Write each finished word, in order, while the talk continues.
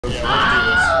Yeah, we're gonna do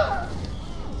this.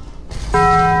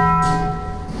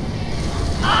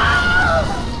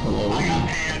 Hello. I got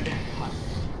panned.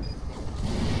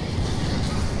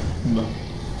 No.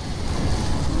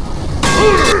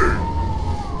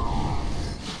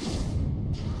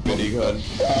 Pretty good.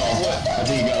 Oh, I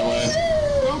think he got away.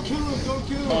 Don't kill him, don't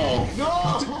kill him. Oh. No.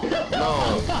 No.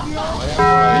 I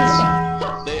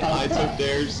have rights. I took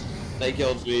theirs. They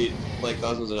killed me like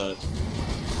thousands of times.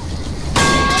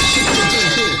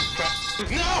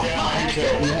 Yeah, I do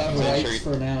We too. have rights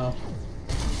for now.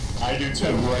 I do too.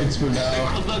 Have rights for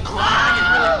now. The classic is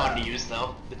really fun to use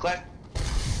though. The classic.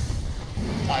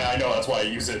 I know, that's why I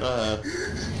use it. Sir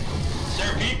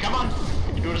Pete, come on.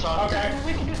 Can you do this on? Okay.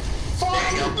 We can do it.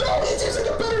 Fuck! No, he's using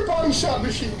a better body shot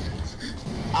machine.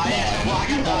 I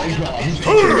got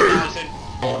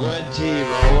the Red team,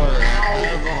 roller, I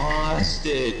have a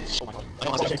hostage.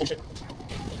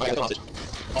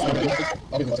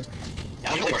 I'll be hostage.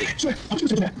 Yeah, you like it.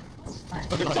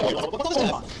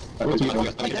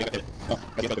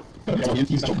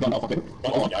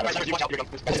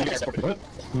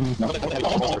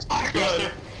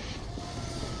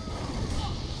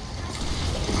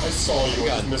 I saw you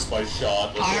just miss my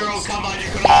shot. Pyro, come on, you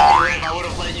could have let me in. I would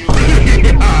have let you in.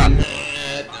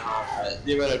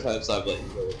 The amount of times I've let you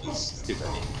go with these too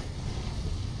many.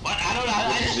 What? I don't know.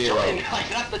 I just Zero. joined. Like,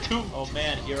 not the two. Oh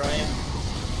man, here I am.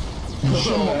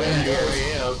 Oh man, here I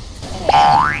am.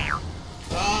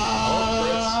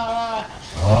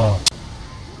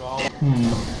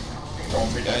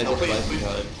 Guys, it's spicy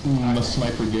time. A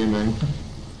sniper gaming.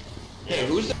 Hey,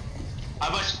 who's that? I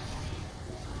must.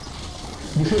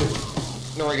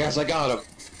 No worry guys, I got him.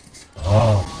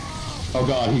 Oh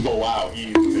god, he Oh wow,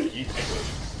 he did.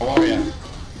 How are ya?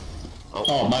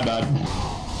 Oh, my bad. No,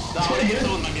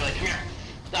 someone might be like, come here.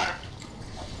 Daughter.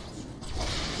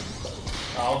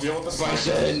 I'll deal with the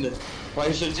sniper.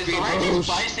 Bison Is the speed righteous boost.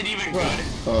 bison even good?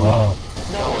 Oh.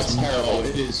 No, it's terrible.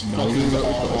 It is fucking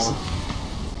awful.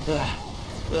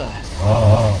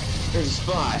 There's a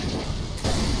spot.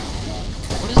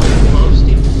 What does the most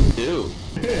even do?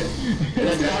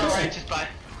 That's not a righteous bison.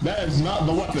 That is not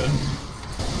the weapon.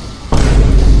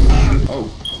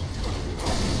 Oh.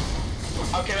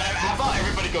 Okay, how about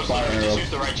everybody goes Fire and just arrow. use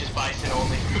the righteous bison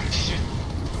only?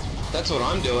 That's what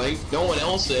I'm doing. No one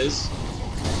else is.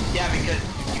 Yeah, because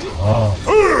you...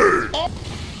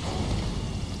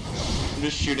 I'm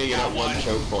just shooting it at one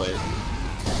choke point.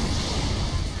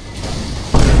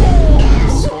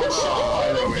 Sword shot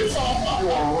pyro is. You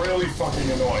are really fucking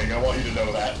annoying. I want you to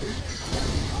know that.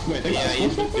 Wait, Yeah,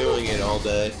 he's been doing it all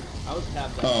day. I was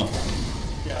tapped out. Oh.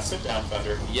 Yeah, sit down,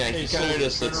 Fender. Yeah, he kinda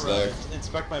just sits there.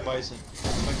 Inspect my bison.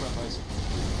 Inspect my bison.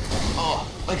 Oh,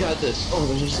 I got this. Oh,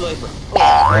 there's a sniper.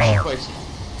 Oh, there's a bison.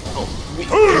 Oh,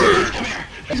 Come here!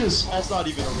 Jesus. That's not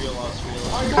even a real Australian. I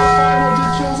got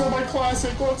 500 kills on my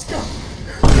classic. Let's go.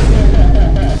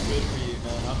 Good for you,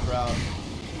 man. I'm proud.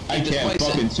 I can't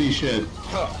fucking see shit.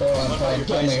 Oh, I'm fine.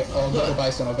 Tell me. I'll go to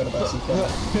bison. I'll go to bison.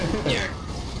 here.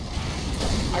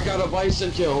 I got a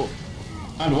bison kill.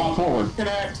 And walk forward.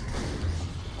 Connect.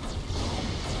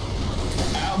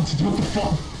 Ow, what the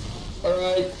fuck?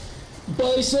 Alright.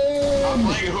 Bison! I'm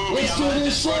playing Hoobie. Let's I'm do gonna this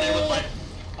just run in with my... shit!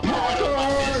 I'm gonna run in with my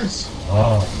fist.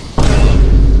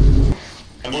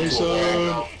 I need to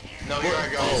aware. No, here I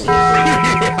go.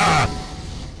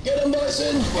 Get him,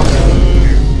 bison!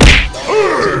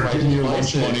 Give me your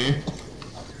lunch money.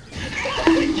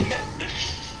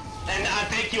 And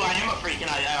thank you, I am a freak, and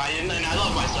I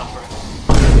love myself for it.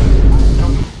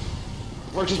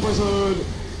 Righteous bison.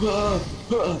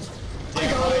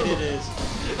 Damn right it is.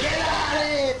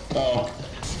 Oh.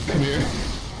 Come here.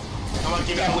 Come on,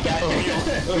 give me all the guys.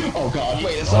 Oh god.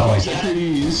 Wait, it's not bison.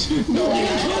 Please. No. I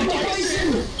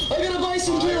got a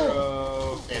bison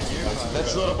kill!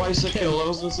 That's not a bison kill. That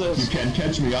was an You assist. can't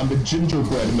catch me. I'm the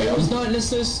gingerbread It was man. not an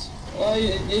assist.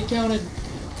 It counted.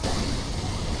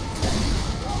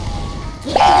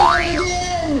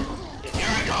 Again! Here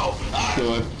I go.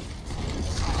 Do it.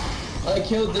 I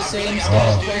killed the same I'm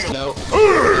stuff. No.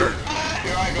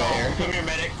 Here I go. Come here,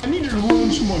 medic. I need your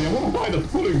lunch money. I want to buy the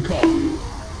pudding cup.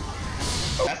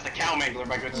 That's the cow mangler,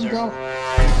 my good sir. Go.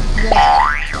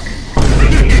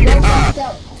 Go fat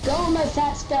stuff. Go my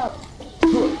fat stuff.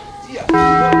 Yeah,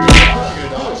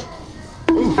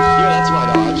 that's my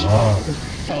dodge.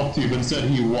 Helped you and said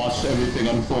he watched everything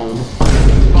unfold.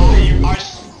 Oh, you are...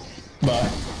 Bye.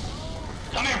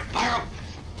 Come here, Pyro.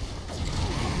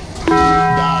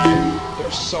 Die.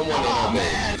 There's someone in our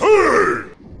base.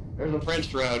 There's a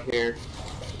French around here.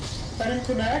 I didn't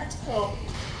connect. Oh.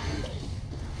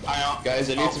 Pyro. Guys,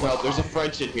 I need some help. There's a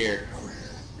French in here.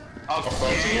 Oh,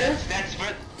 French yeah, here? that's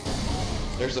for...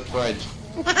 There's a French.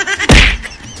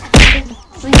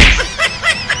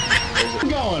 Where's it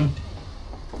going?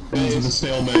 Into the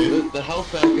stalemate. The health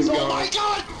pack is going. Oh my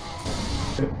god!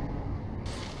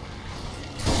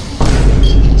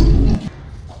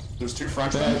 There's 2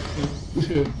 French men.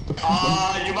 You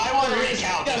might want to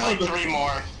recount. There's like 3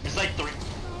 more. There's like 3.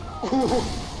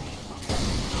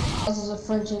 This is a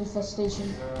French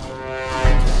infestation.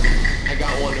 I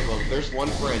got one of them. There's one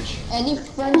French. Any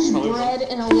French bread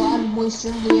and a lot of moisture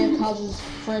in the air causes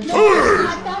French I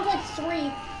infestation. found like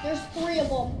 3. There's 3 of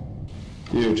them.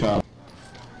 You, chop.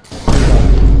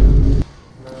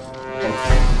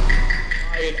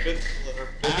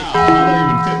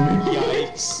 Ow, that even hit me.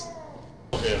 Yikes.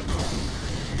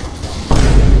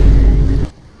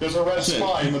 There's a red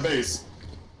spy in the base.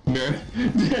 Yes,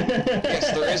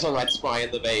 there is a red spy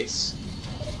in the base.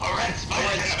 A red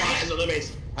spider in the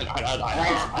base.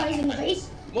 Spies in the face.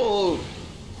 Whoa!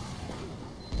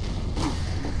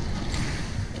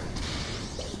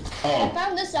 I Oh,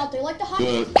 found this out there, like the hot.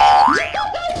 good.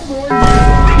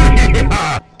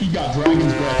 He got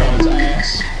dragon's breath on his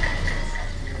ass.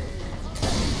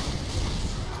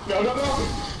 No, no, no!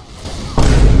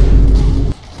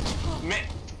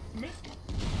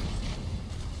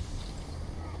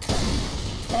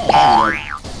 Oh,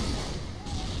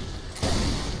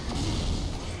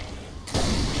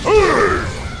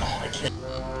 there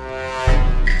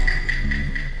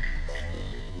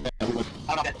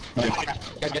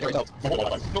Guys, get yourself.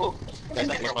 No. Guys,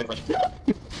 back here, my friend.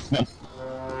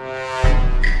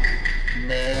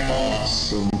 Man.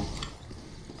 Awesome.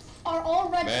 Are all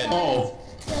red Man. spies Oh.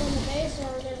 still in the base, or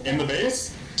are they In the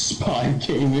base? Spy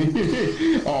came in.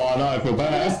 Oh, no, I feel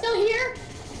bad. still here?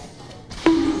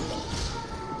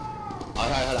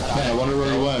 Man, I wonder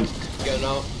where he went.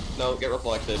 No, get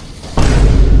reflected.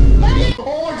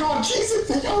 Oh my god, Jesus!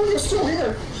 They know you're still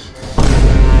here!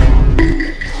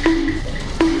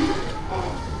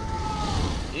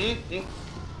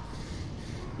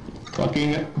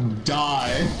 Fucking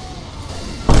die.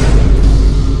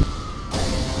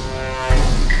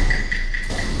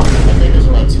 I think there's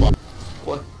a red spy.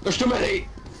 What? There's too many!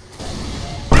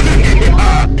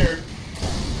 Here.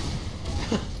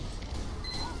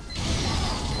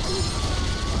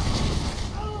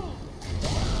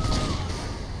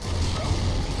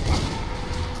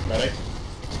 Medic.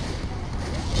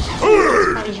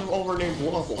 Spies are overnamed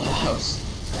Waffle House.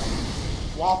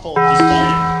 Waffle. He's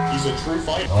fighting. He's a true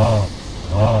fighter. I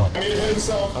mean, to hit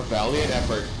himself. A valiant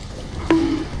effort.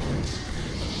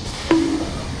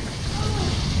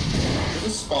 There's a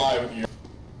spy with you.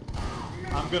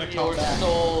 I'm gonna come Your back.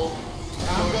 soul.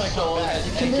 I'm gonna come back.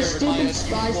 Can this stupid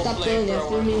spy stop going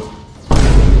after me? Your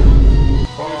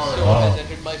soul has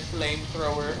entered my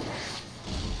flamethrower.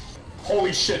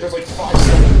 Holy shit, there's like 5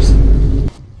 soldiers.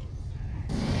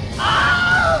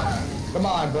 Come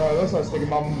on, bro. Let's not stick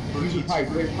him on. Use your pipe.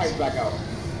 Bring your pipe back out.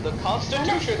 The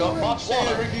Constitution of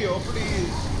Botswana. Sergio, please.